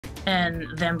And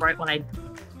then right when I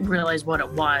realized what it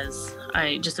was,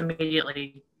 I just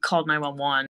immediately called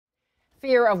 911.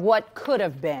 Fear of what could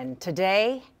have been.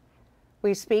 Today,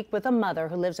 we speak with a mother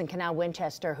who lives in Canal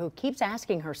Winchester who keeps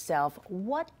asking herself,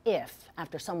 what if,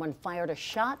 after someone fired a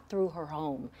shot through her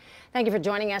home? Thank you for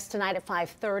joining us tonight at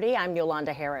 5:30. I'm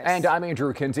Yolanda Harris. And I'm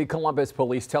Andrew Kinsey. Columbus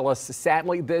police tell us,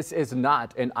 sadly, this is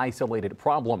not an isolated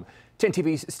problem. 10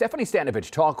 TV's Stephanie Stanovich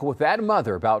talked with that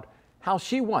mother about how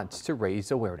she wants to raise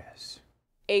awareness.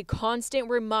 A constant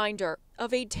reminder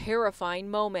of a terrifying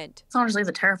moment. Honestly,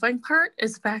 the terrifying part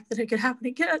is the fact that it could happen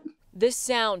again. This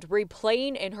sound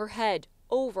replaying in her head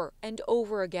over and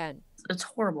over again. It's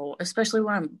horrible, especially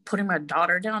when I'm putting my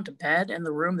daughter down to bed in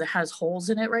the room that has holes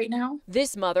in it right now.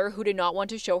 This mother, who did not want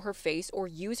to show her face or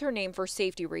use her name for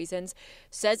safety reasons,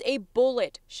 says a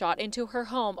bullet shot into her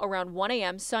home around 1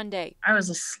 a.m. Sunday. I was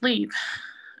asleep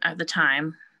at the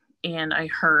time, and I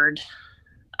heard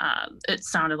it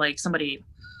sounded like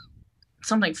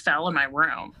something fell in my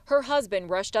room. Her husband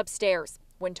rushed upstairs.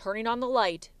 When turning on the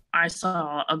light, I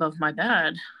saw above my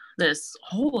bed this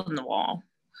hole in the wall.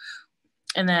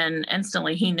 And then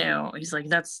instantly he knew. He's like,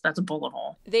 that's a bullet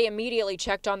hole. They immediately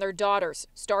checked on their daughters,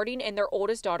 starting in their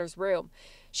oldest daughter's room.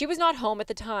 She was not home at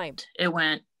the time. It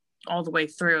went all the way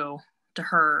through to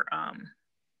her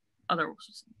other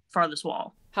farthest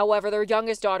wall. However, their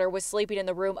youngest daughter was sleeping in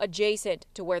the room adjacent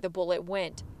to where the bullet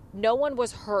went. No one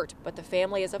was hurt, but the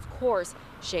family is, of course,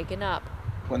 shaken up.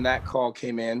 When that call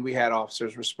came in, we had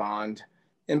officers respond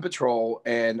in patrol,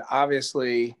 and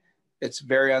obviously it's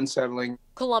very unsettling.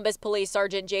 Columbus Police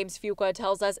Sergeant James Fuqua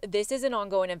tells us this is an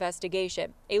ongoing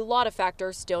investigation. A lot of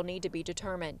factors still need to be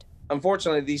determined.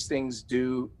 Unfortunately, these things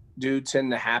do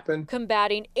tend to happen.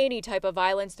 Combating any type of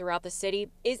violence throughout the city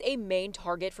is a main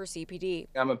target for CPD.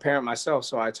 I'm a parent myself,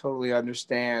 so I totally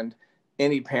understand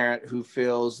any parent who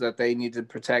feels that they need to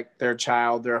protect their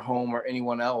child, their home, or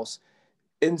anyone else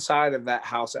inside of that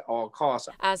house at all costs.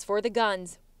 As for the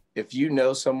guns, if you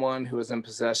know someone who is in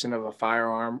possession of a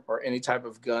firearm or any type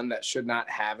of gun that should not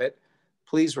have it,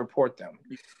 please report them.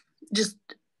 Just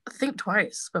think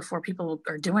twice before people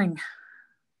are doing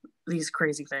these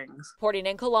crazy things. Reporting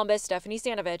in Columbus, Stephanie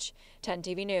Stanovich, 10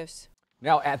 TV News.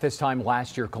 Now, at this time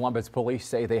last year, Columbus police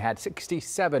say they had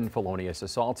 67 felonious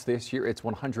assaults. This year, it's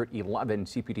 111.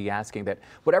 CPD asking that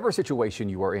whatever situation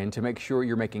you are in, to make sure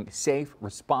you're making safe,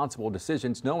 responsible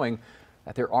decisions, knowing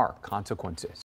that there are consequences.